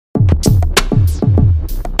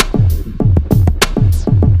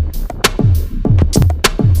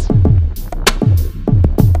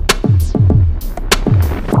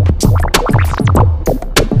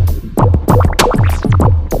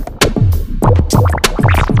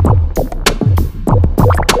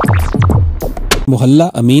محلہ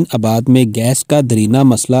امین آباد میں گیس کا درینہ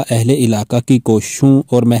مسئلہ اہل علاقہ کی کوششوں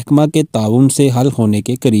اور محکمہ کے تعاون سے حل ہونے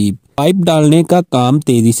کے قریب۔ پائپ ڈالنے کا کام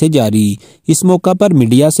تیزی سے جاری۔ اس موقع پر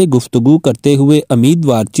میڈیا سے گفتگو کرتے ہوئے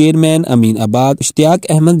امیدوار چیئرمین امین آباد اشتیاق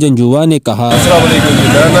احمد جنجوعہ نے کہا، السلام علیکم جی،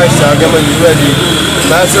 میرا نام اشتیاق احمد جنجوعہ جی۔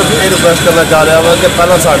 میں صرف یہ ریکویسٹ کرنا چاہ رہا ہوں کہ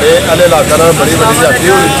پہلے ساڈے اہل علاقہ نال بڑی زیادتی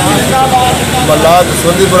ہوئی محلہ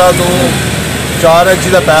سندھی پورہ تو 4 انچ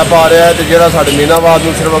کا پائپ آ رہا ہے تو جہاں ساڈے امین آباد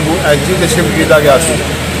میں صرف اگوں انچی سے شفٹ کیا گیا سی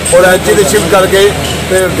اور انچی سے شفٹ کر کے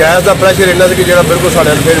گیس کا پریشر اتنا سی کہ جہاں بالکل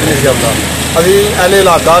ساڈے پھر بھی نہیں سی آتا۔ ابھی اہل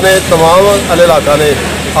علاقہ نے تمام اہل علاقہ نے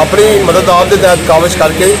اپنی مدد آپ کے تحت کاوش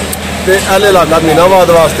کر کے اہل علاقہ امین آباد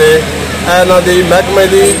واسطے یہاں کی محکمے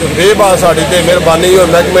کی بے باک ساری تے مہربانی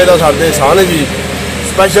اور محکمے کا سارے احسان ہے جی۔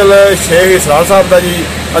 سپیشل شیخ اسرار صاحب کا جی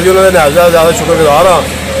ابھی انہوں نے نہایت زیادہ شکر گزار ہاں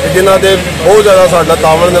کہ جنہوں نے بہت زیادہ سارا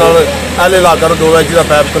تعاون اہل علاقہ کو 2 انچ کا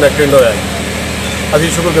پائپ کنیکٹڈ ہوا ہے۔ ابھی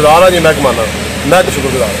شکر گزار ہاں جی محکمہ میں تو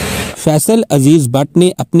شکر گزار ہوں۔ فیصل عزیز بٹ نے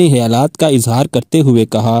اپنے خیالات کا اظہار کرتے ہوئے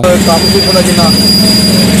کہا، کام بھی تھوڑا جنا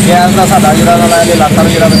گیس کا ساڈا علاقہ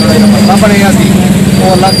میں تھوڑا مسئلہ بنے گا سی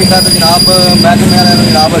وہ اللہ کیتا تو جناب محکمے والے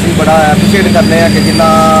جناب اسی بڑا اپریشیٹ کرنے ہیں کہ جنہ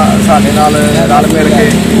سارے رل مل کے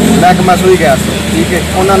محکمہ سوئی گیس ٹھیک ہے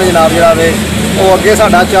انہوں نے جناب جہاں وہ اگے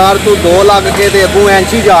ساڈا 4 تو 2 لگ کے تو اگوں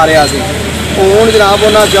انچی جا رہا سی ہوں جناب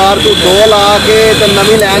انہیں 4 تو 2 لا کے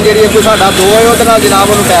نویں لائن جی اگوں ساڈا 2 ہے وہ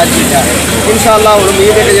جناب انہوں اٹیچ کیا ہے۔ انشاءاللہ ہوں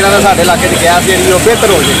امید ہے کہ جنہوں نے سارے علاقے کی گیس جی وہ بہتر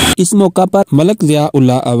ہو جائے۔ اس موقع پر ملک ضیاء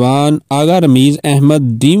اللہ اوان، آغا Ramiz Ahmad,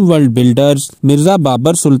 dream world builders, Mirza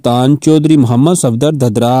Babar سلطان، چودھری محمد صفدر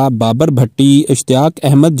دھدرا، بابر بھٹی، اشتیاق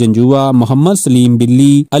احمد جنجوعہ، محمد سلیم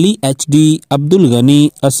بلی، علی H D, Abdul الغنی،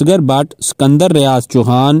 Asghar but, Sikandar ریاض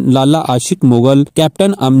چوہان، لالا عاشق مغل،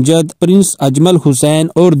 کیپٹن امجد، پرنس اجمل حسین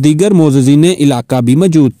اور دیگر معززین علاقہ بھی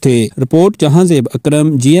موجود تھے۔ رپورٹ جہاں زیب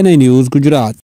اکرم، GNI نیوز گجرات۔